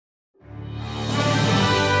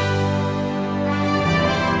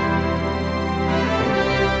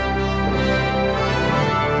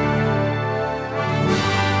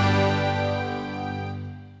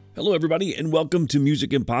Hello, everybody, and welcome to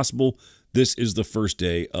Music Impossible. This is the first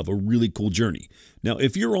day of a really cool journey. Now,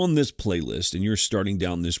 if you're on this playlist and you're starting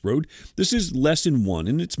down this road, this is lesson 1,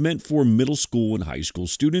 and it's meant for middle school and high school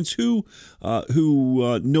students who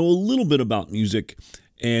know a little bit about music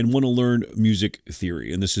and want to learn music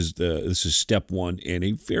theory. And this is step 1 in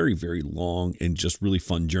a very, very long and just really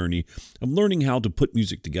fun journey of learning how to put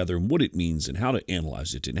music together and what it means and how to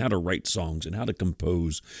analyze it and how to write songs and how to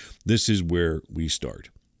compose. This is where we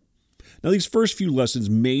start. Now, these first few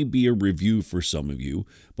lessons may be a review for some of you,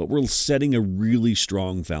 but we're setting a really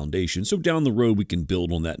strong foundation. So down the road, we can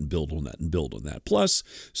build on that and build on that and build on that. Plus,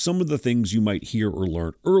 some of the things you might hear or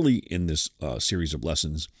learn early in this series of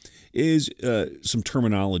lessons is some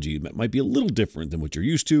terminology that might be a little different than what you're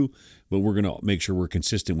used to, but we're going to make sure we're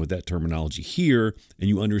consistent with that terminology here, and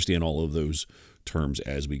you understand all of those terms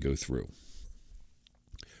as we go through.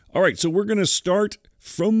 All right, so we're going to start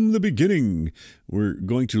from the beginning. We're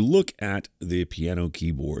going to look at the piano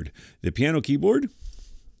keyboard. The piano keyboard,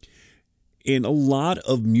 in a lot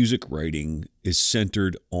of music writing, is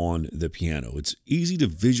centered on the piano. It's easy to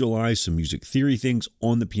visualize some music theory things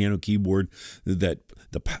on the piano keyboard, that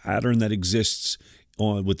the pattern that exists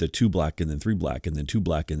on with the 2 black and then 3 black and then 2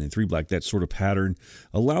 black and then 3 black, that sort of pattern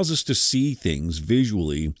allows us to see things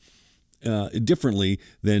visually differently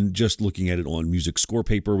than just looking at it on music score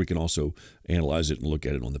paper. We can also analyze it and look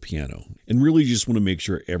at it on the piano. And really just want to make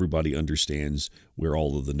sure everybody understands where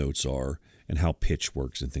all of the notes are and how pitch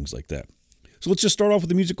works and things like that. So let's just start off with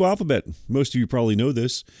the musical alphabet. Most of you probably know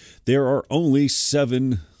this. There are only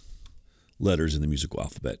 7 letters in the musical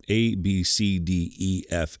alphabet: A, B, C, D, E,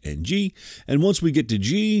 F, and G. And once we get to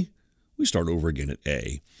G, we start over again at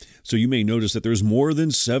A. So you may notice that there's more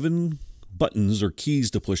than 7 buttons or keys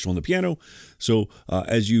to push on the piano. So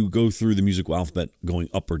as you go through the musical alphabet going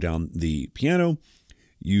up or down the piano,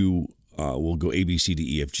 you will go A, B, C,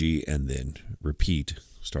 D, E, F, G, and then repeat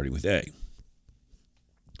starting with A.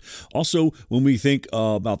 Also, when we think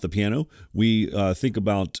about the piano, we think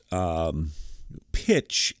about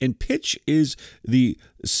pitch, and pitch is the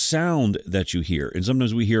sound that you hear. And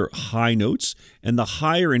sometimes we hear high notes, and the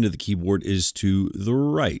higher end of the keyboard is to the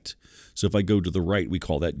right. So if I go to the right, we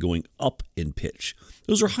call that going up in pitch.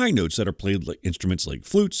 Those are high notes that are played like instruments like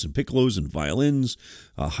flutes and piccolos and violins.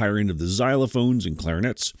 Higher end of the xylophones and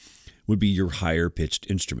clarinets would be your higher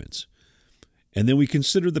pitched instruments. And then we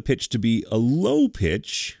consider the pitch to be a low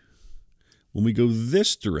pitch when we go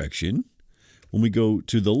this direction. When we go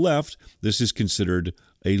to the left, this is considered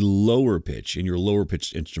a lower pitch, and your lower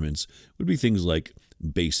pitched instruments would be things like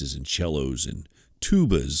basses and cellos and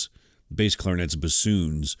tubas. Bass clarinets,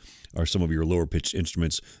 bassoons are some of your lower pitched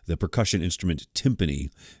instruments. The percussion instrument timpani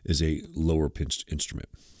is a lower pitched instrument.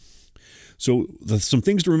 So some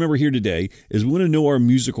things to remember here today is we want to know our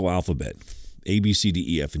musical alphabet. A, B, C,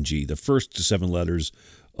 D, E, F, and G. The first 7 letters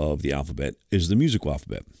of the alphabet is the musical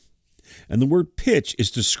alphabet. And the word pitch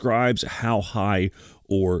describes how high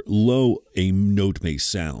or low a note may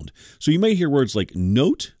sound. So you may hear words like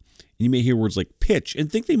note, and you may hear words like pitch,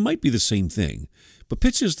 and think they might be the same thing. But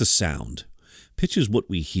pitch is the sound. Pitch is what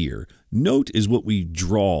we hear. Note is what we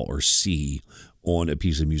draw or see on a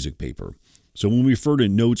piece of music paper. So when we refer to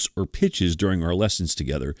notes or pitches during our lessons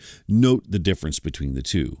together, note the difference between the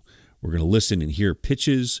two. We're going to listen and hear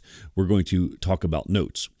pitches. We're going to talk about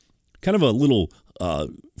notes. Kind of a little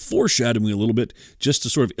foreshadowing a little bit, just to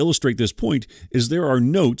sort of illustrate this point, is there are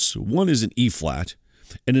notes. One is an E flat,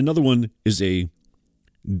 and another one is a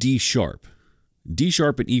D sharp. D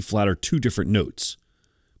sharp and E flat are 2 different notes,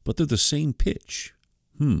 but they're the same pitch.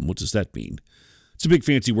 What does that mean? It's a big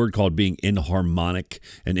fancy word called being enharmonic,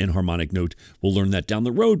 an enharmonic note. We'll learn that down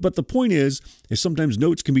the road, but the point is sometimes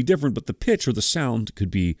notes can be different, but the pitch or the sound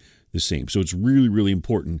could be the same. So it's really, really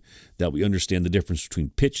important that we understand the difference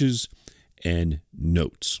between pitches and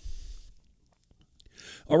notes.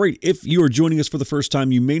 All right, if you are joining us for the first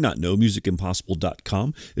time, you may not know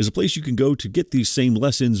musicimpossible.com is a place you can go to get these same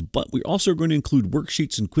lessons, but we're also going to include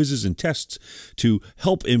worksheets and quizzes and tests to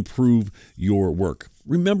help improve your work.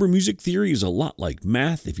 Remember, music theory is a lot like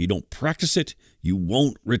math. If you don't practice it, you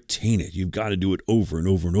won't retain it. You've got to do it over and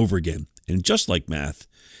over and over again. And just like math,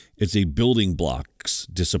 it's a building blocks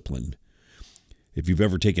discipline. If you've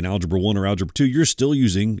ever taken Algebra 1 or Algebra 2, you're still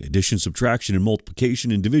using addition, subtraction, and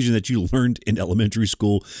multiplication and division that you learned in elementary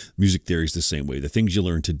school. Music theory is the same way. The things you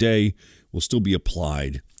learn today will still be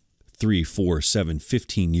applied 3, 4, 7,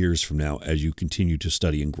 15 years from now as you continue to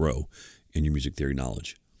study and grow in your music theory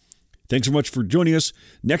knowledge. Thanks so much for joining us.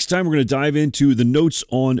 Next time, we're going to dive into the notes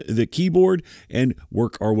on the keyboard and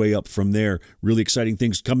work our way up from there. Really exciting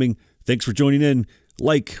things coming. Thanks for joining in.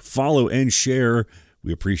 Like, follow, and share.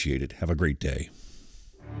 We appreciate it. Have a great day.